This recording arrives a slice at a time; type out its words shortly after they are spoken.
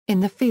In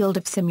the field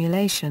of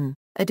simulation,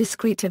 a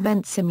discrete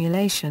event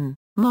simulation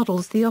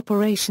models the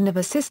operation of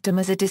a system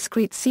as a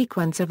discrete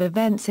sequence of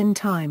events in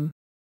time.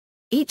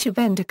 Each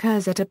event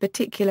occurs at a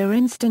particular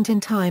instant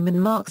in time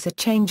and marks a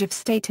change of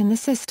state in the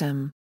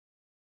system.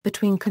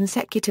 Between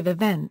consecutive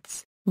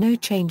events, no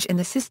change in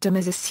the system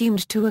is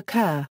assumed to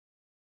occur.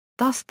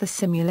 Thus the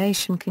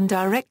simulation can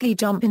directly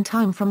jump in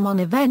time from one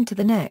event to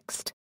the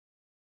next.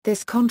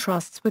 This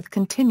contrasts with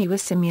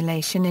continuous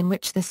simulation, in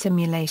which the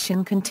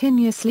simulation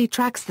continuously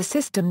tracks the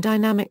system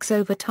dynamics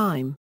over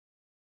time.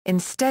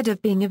 Instead of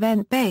being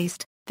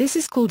event-based, this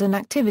is called an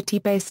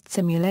activity-based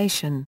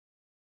simulation.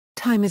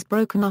 Time is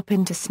broken up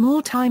into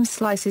small time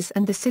slices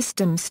and the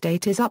system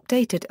state is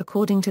updated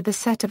according to the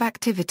set of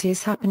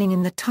activities happening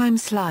in the time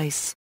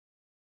slice.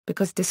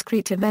 Because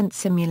discrete event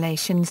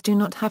simulations do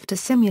not have to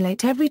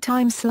simulate every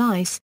time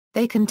slice,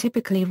 they can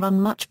typically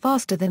run much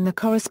faster than the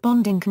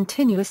corresponding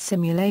continuous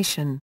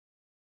simulation.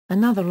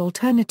 Another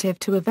alternative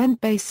to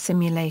event-based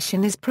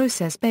simulation is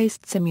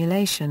process-based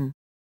simulation.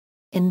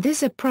 In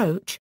this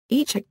approach,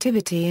 each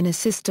activity in a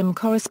system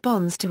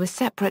corresponds to a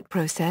separate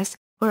process,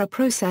 where a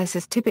process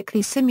is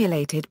typically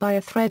simulated by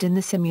a thread in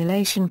the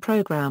simulation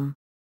program.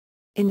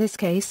 In this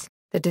case,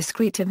 the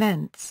discrete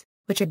events,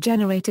 which are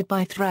generated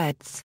by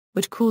threads,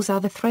 would cause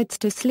other threads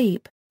to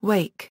sleep,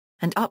 wake,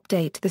 and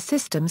update the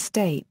system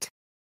state.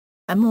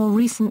 A more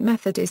recent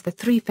method is the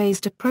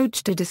three-phased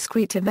approach to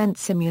discrete event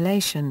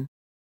simulation.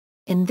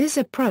 In this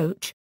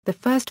approach, the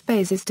first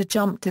phase is to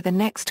jump to the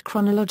next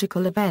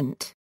chronological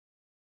event.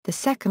 The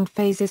second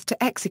phase is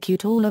to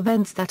execute all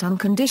events that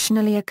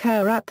unconditionally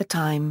occur at the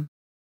time.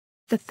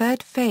 The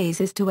third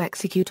phase is to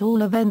execute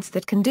all events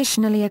that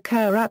conditionally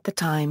occur at the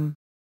time.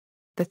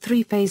 The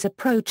three-phase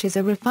approach is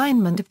a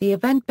refinement of the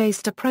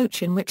event-based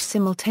approach in which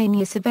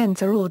simultaneous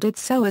events are ordered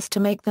so as to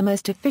make the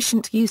most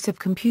efficient use of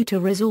computer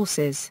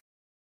resources.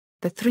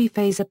 The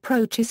three-phase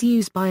approach is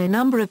used by a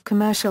number of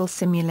commercial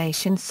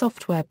simulation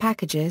software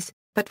packages,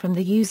 but from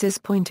the user's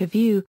point of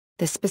view,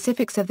 the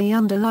specifics of the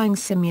underlying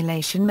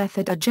simulation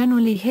method are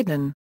generally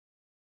hidden.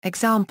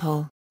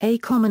 Example: a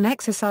common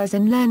exercise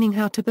in learning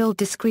how to build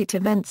discrete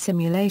event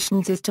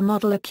simulations is to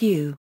model a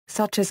queue,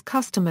 such as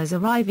customers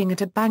arriving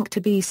at a bank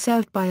to be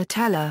served by a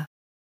teller.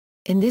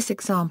 In this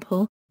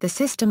example, the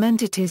system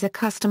entities are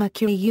customer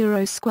queue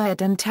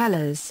 (euro-squared) and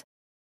tellers.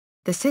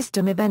 The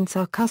system events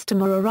are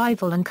customer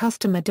arrival and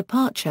customer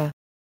departure.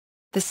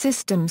 The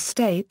system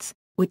states,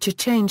 which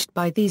are changed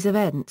by these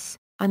events,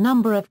 a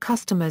number of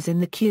customers in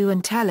the queue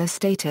and teller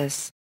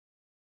status.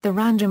 The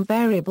random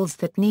variables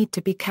that need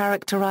to be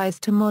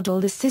characterized to model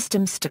the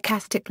system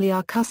stochastically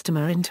are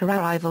customer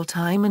inter-arrival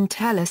time and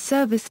teller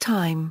service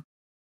time.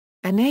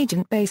 An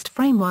agent-based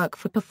framework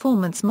for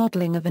performance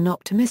modeling of an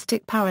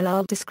optimistic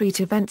parallel discrete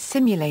event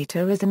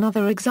simulator is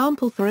another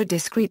example for a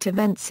discrete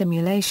event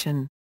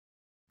simulation.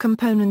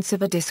 Components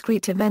of a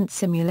discrete event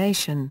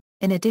simulation: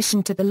 in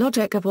addition to the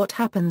logic of what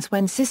happens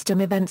when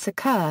system events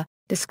occur,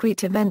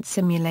 discrete event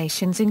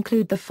simulations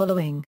include the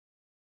following.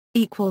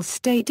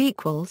 State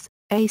equals: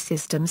 a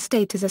system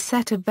state is a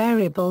set of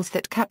variables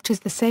that captures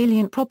the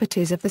salient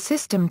properties of the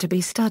system to be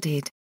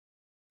studied.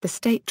 The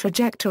state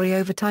trajectory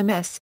over time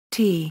s,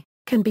 t,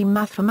 can be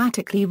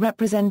mathematically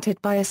represented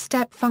by a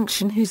step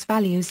function whose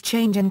values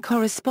change in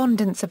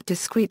correspondence of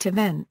discrete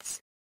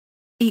events.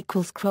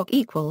 Clock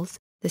equals: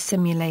 the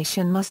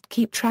simulation must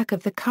keep track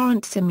of the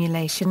current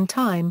simulation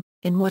time,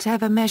 in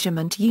whatever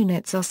measurement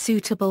units are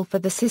suitable for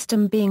the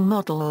system being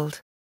modeled.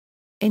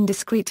 In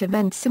discrete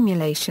event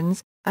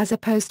simulations, as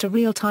opposed to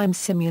real-time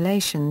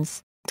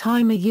simulations,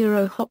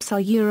 timer hops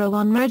are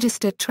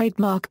unregistered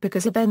trademark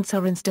because events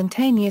are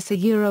instantaneous.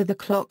 The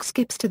clock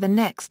skips to the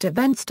next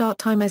event start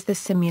time as the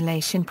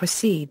simulation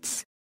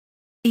proceeds.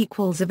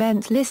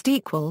 Event list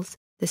equals: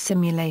 the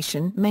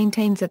simulation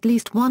maintains at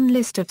least one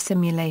list of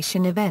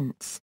simulation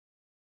events.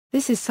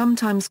 This is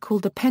sometimes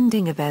called a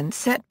pending event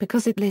set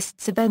because it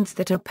lists events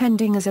that are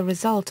pending as a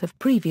result of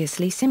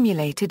previously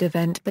simulated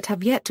event but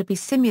have yet to be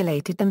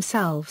simulated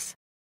themselves.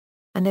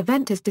 An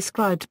event is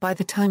described by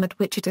the time at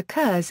which it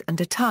occurs and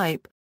a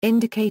type,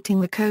 indicating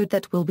the code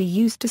that will be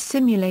used to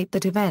simulate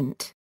that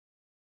event.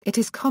 It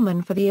is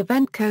common for the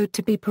event code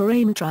to be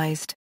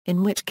parameterized,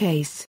 in which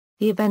case,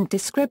 the event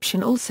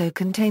description also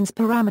contains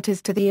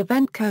parameters to the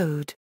event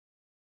code.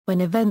 When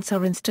events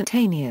are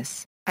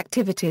instantaneous,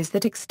 activities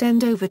that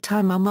extend over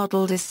time are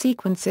modeled as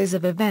sequences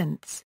of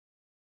events.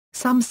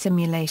 Some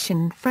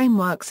simulation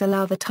frameworks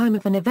allow the time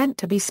of an event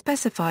to be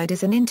specified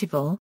as an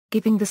interval,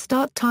 giving the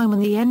start time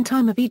and the end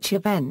time of each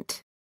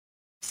event.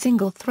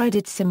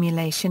 Single-threaded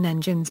simulation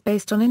engines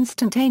based on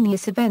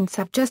instantaneous events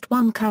have just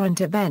one current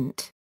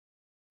event.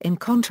 In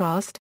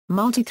contrast,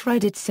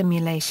 multi-threaded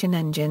simulation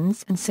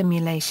engines and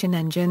simulation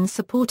engines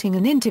supporting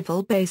an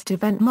interval-based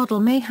event model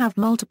may have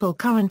multiple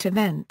current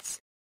events.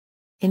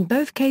 In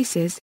both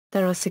cases,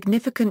 there are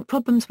significant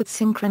problems with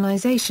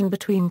synchronization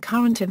between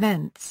current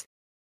events.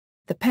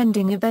 The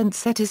pending event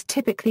set is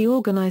typically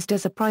organized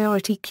as a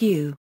priority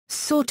queue,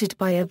 sorted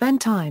by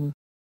event time.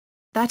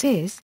 That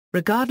is,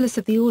 regardless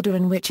of the order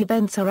in which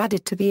events are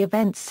added to the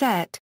event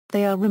set,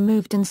 they are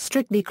removed in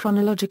strictly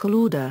chronological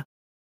order.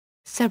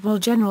 Several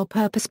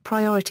general-purpose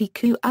priority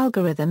queue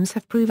algorithms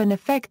have proven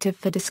effective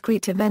for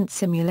discrete event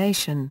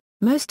simulation,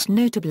 most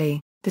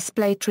notably,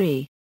 display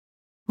tree.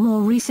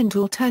 More recent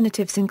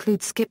alternatives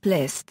include skip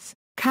lists,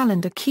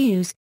 calendar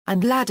queues,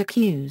 and ladder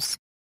queues.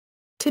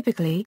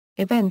 Typically,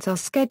 events are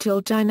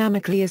scheduled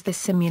dynamically as the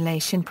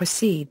simulation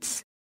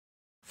proceeds.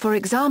 For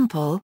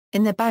example,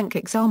 in the bank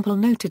example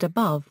noted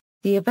above,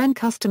 the event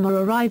customer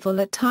arrival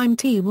at time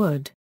t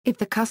would, if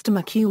the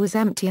customer queue was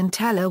empty and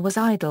teller was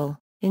idle,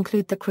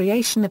 include the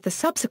creation of the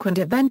subsequent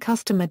event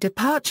customer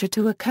departure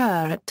to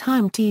occur at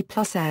time t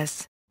plus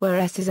s, where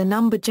s is a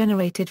number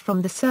generated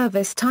from the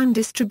service time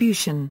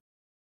distribution.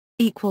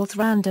 Equals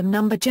random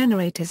number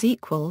generators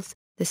equals,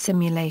 the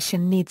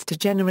simulation needs to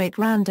generate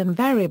random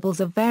variables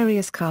of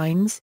various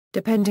kinds,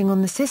 depending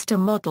on the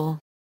system model.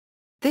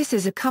 This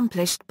is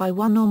accomplished by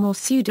one or more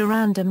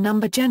pseudo-random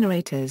number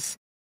generators.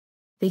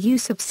 The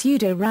use of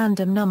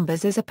pseudo-random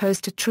numbers as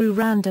opposed to true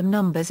random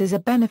numbers is a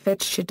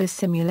benefit should a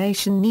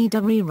simulation need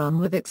a rerun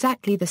with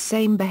exactly the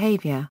same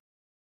behavior.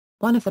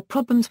 One of the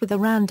problems with the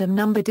random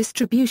number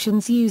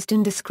distributions used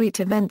in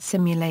discrete event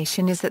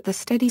simulation is that the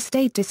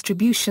steady-state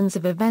distributions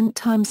of event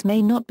times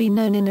may not be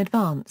known in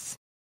advance.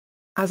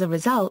 As a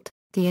result,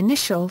 the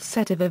initial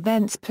set of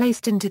events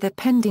placed into the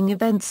pending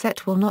event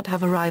set will not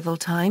have arrival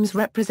times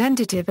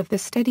representative of the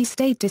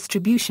steady-state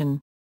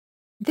distribution.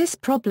 This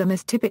problem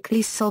is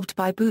typically solved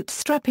by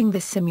bootstrapping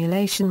the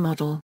simulation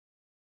model.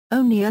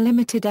 Only a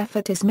limited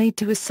effort is made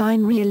to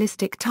assign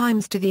realistic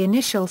times to the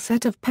initial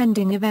set of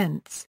pending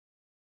events.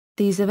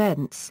 These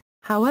events,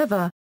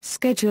 however,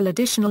 schedule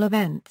additional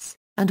events,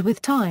 and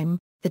with time,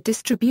 the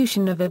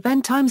distribution of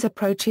event times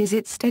approaches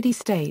its steady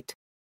state.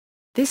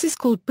 This is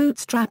called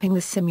bootstrapping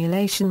the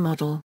simulation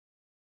model.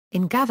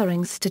 In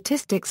gathering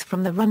statistics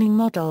from the running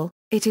model,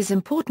 it is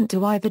important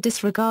to either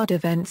disregard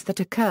events that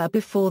occur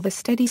before the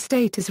steady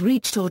state is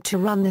reached or to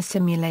run the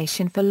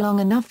simulation for long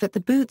enough that the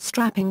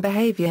bootstrapping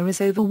behavior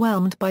is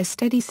overwhelmed by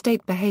steady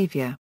state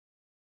behavior.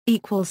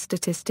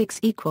 Statistics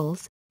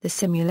equals, the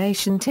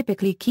simulation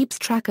typically keeps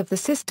track of the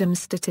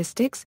system's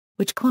statistics,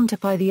 which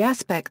quantify the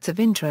aspects of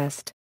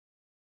interest.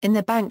 In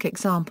the bank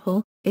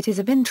example, it is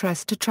of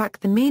interest to track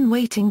the mean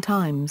waiting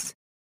times.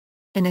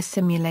 In a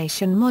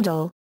simulation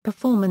model,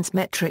 performance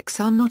metrics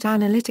are not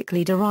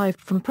analytically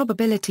derived from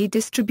probability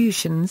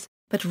distributions,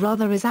 but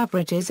rather as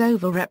averages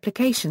over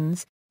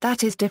replications,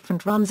 that is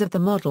different runs of the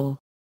model.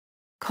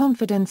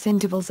 Confidence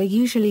intervals are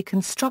usually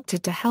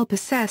constructed to help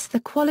assess the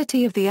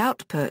quality of the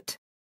output.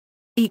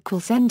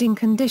 Ending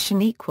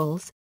condition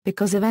equals,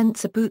 because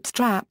events are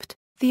bootstrapped,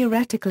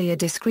 theoretically a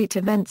discrete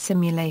event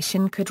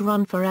simulation could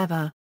run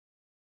forever.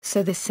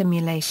 So the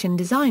simulation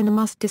designer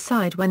must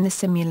decide when the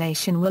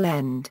simulation will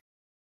end.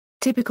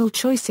 Typical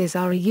choices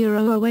are a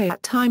await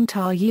at time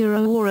ta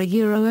or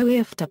a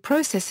after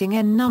processing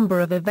n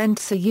number of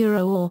events a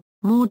or,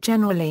 more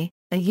generally,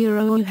 a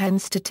when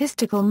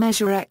statistical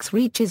measure x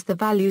reaches the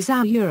values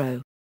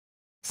a.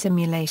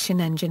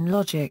 Simulation engine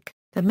logic.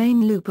 The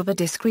main loop of a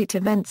discrete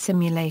event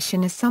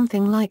simulation is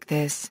something like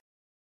this.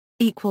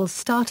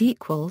 Start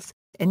equals,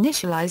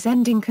 initialize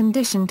ending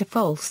condition to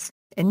false,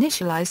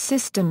 initialize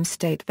system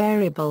state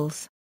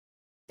variables.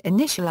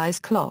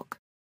 Initialize clock.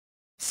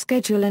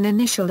 Schedule an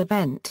initial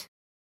event.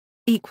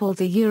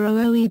 Equals a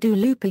oe do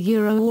loop a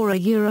or a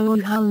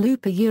hull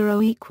loop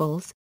a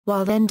equals,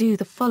 while then do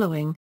the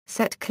following,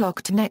 set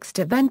clock to next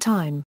event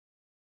time.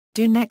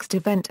 Do next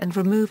event and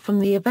remove from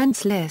the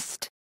events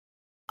list.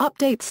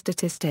 Update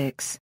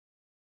statistics.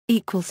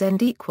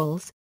 End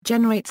equals,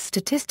 generate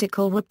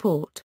statistical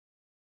report.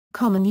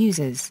 Common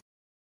users.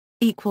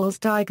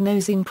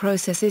 Diagnosing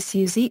process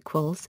issues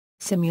equals,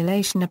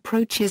 simulation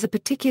approaches are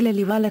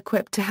particularly well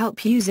equipped to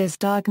help users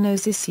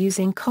diagnose issues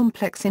in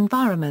complex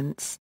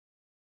environments.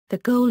 The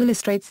goal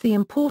illustrates the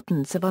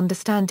importance of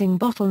understanding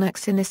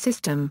bottlenecks in a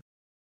system.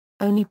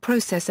 Only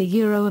process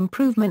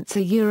improvements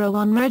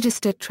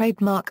unregistered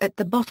trademark at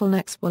the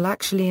bottlenecks will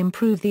actually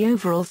improve the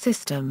overall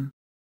system.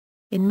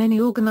 In many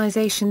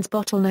organizations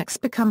bottlenecks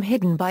become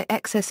hidden by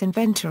excess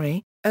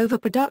inventory,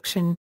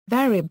 overproduction,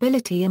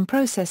 variability in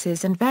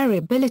processes and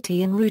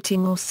variability in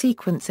routing or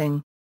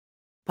sequencing.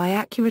 By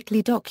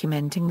accurately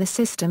documenting the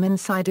system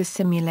inside a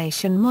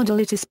simulation model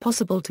it is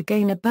possible to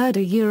gain a bird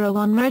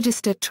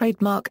unregistered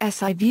trademark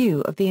SI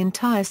view of the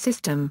entire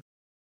system.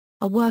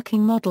 A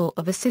working model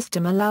of a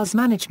system allows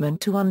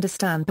management to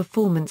understand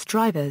performance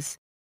drivers.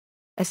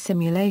 A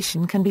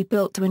simulation can be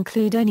built to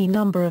include any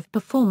number of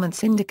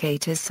performance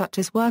indicators such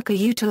as worker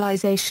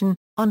utilization,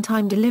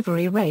 on-time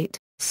delivery rate,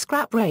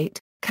 scrap rate,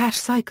 cash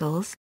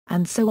cycles,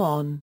 and so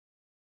on.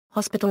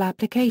 Hospital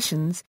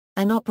applications.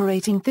 An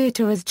operating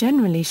theater is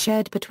generally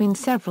shared between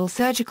several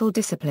surgical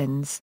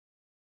disciplines.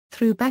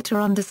 Through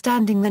better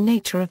understanding the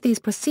nature of these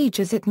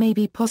procedures it may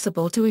be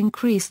possible to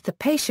increase the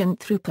patient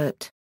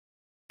throughput.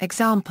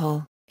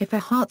 Example, if a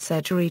heart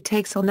surgery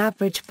takes on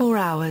average 4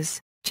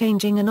 hours,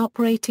 changing an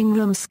operating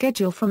room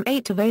schedule from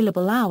 8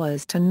 available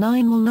hours to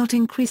 9 will not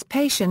increase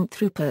patient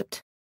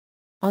throughput.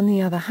 On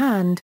the other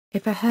hand,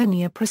 If a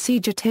hernia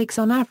procedure takes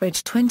on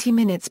average 20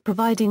 minutes,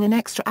 providing an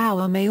extra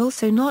hour may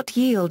also not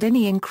yield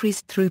any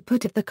increased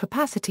throughput if the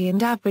capacity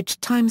and average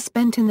time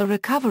spent in the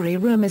recovery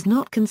room is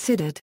not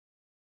considered.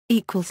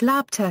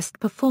 Lab test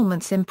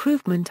performance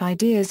improvement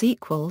ideas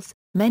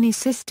many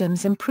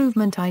systems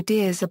improvement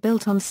ideas are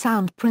built on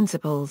sound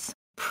principles,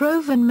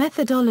 proven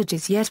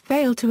methodologies, yet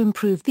fail to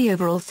improve the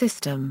overall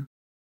system.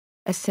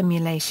 A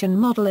simulation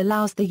model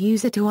allows the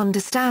user to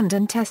understand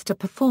and test a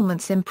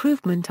performance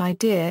improvement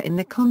idea in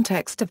the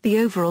context of the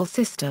overall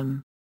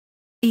system.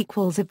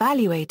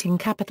 Evaluating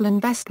capital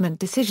investment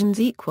decisions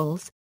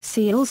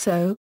see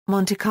also,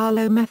 Monte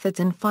Carlo methods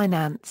in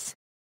finance.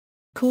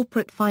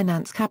 Corporate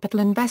finance capital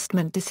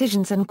investment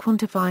decisions and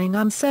quantifying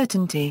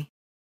uncertainty.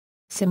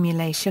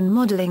 Simulation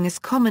modeling is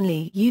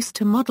commonly used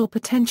to model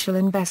potential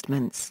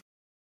investments.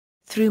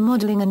 Through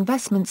modeling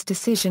investments,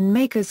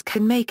 decision-makers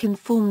can make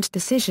informed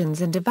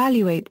decisions and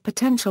evaluate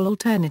potential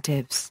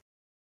alternatives.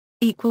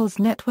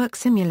 Network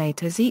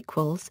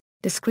simulators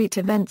discrete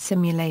event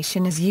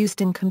simulation is used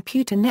in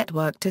computer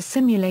network to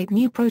simulate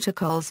new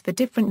protocols for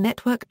different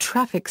network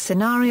traffic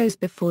scenarios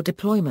before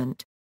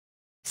deployment.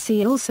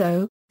 See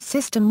also,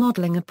 system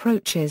modeling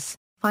approaches,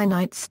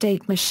 finite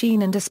state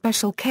machine and a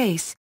special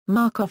case,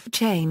 Markov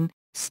chain,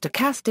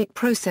 stochastic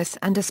process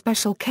and a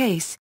special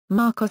case,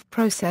 Markov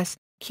process,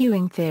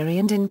 queuing theory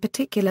and in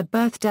particular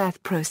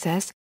birth-death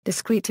process,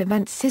 discrete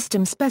event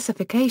system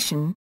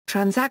specification,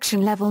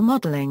 transaction-level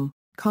modeling,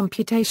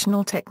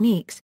 computational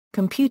techniques,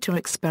 computer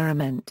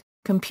experiment,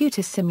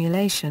 computer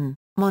simulation,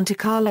 Monte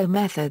Carlo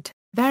method,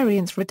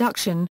 variance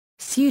reduction,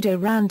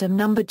 pseudo-random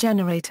number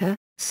generator,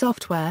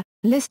 software,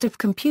 list of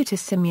computer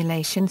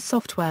simulation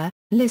software,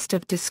 list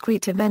of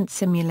discrete event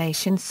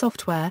simulation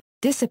software,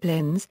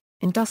 disciplines,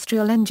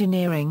 industrial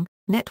engineering,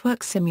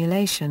 network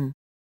simulation.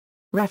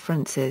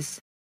 References.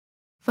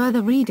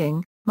 Further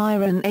reading,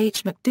 Myron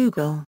H.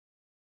 McDougall.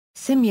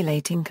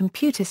 Simulating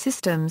Computer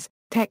Systems,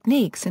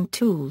 Techniques and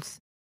Tools.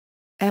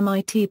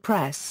 MIT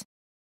Press.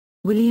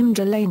 William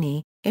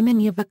Delaney,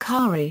 Iminya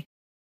Vakari.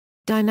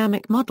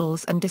 Dynamic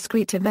Models and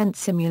Discrete Event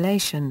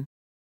Simulation.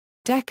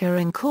 Decker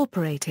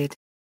Incorporated.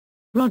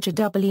 Roger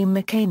W.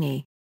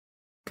 McKinney.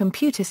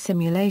 Computer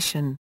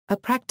Simulation, A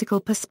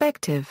Practical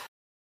Perspective.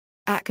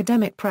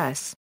 Academic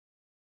Press.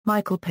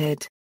 Michael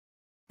Pidd.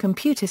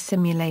 Computer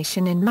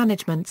Simulation in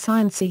Management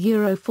Science,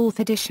 Euro 4th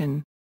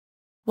edition.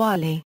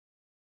 Wiley.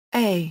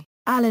 A.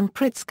 Alan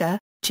Pritzker,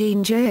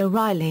 Jean J.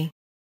 O'Reilly.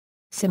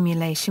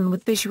 Simulation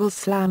with Visual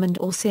SLAM and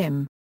or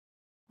Sim.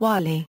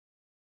 Wiley.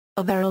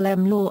 Of Errol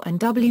M. Law and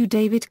W.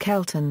 David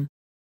Kelton.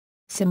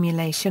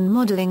 Simulation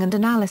Modeling and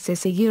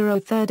Analysis, Euro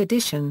 3rd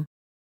edition.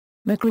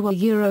 McGraw,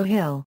 Euro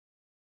Hill.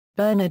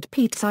 Bernard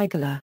P.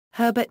 Ziegler,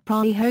 Herbert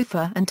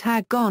Priehofer and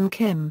Tag Gon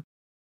Kim.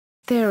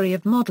 Theory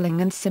of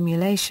Modeling and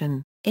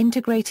Simulation,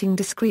 Integrating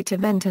Discrete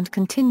Event and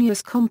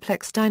Continuous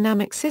Complex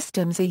Dynamic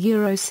Systems,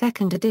 Euro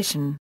 2nd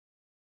edition.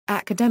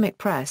 Academic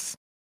Press.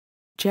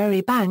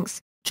 Jerry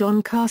Banks,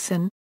 John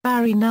Carson,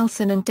 Barry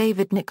Nelson and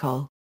David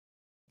Nicol.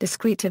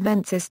 Discrete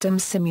Event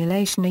Systems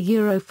Simulation,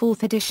 Euro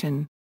 4th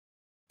edition.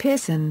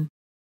 Pearson.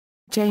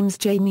 James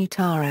J.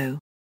 Mutaro.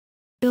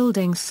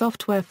 Building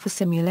Software for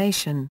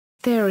Simulation,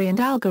 Theory and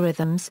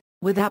Algorithms,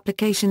 with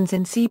Applications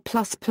in C++.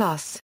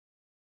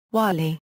 Wiley.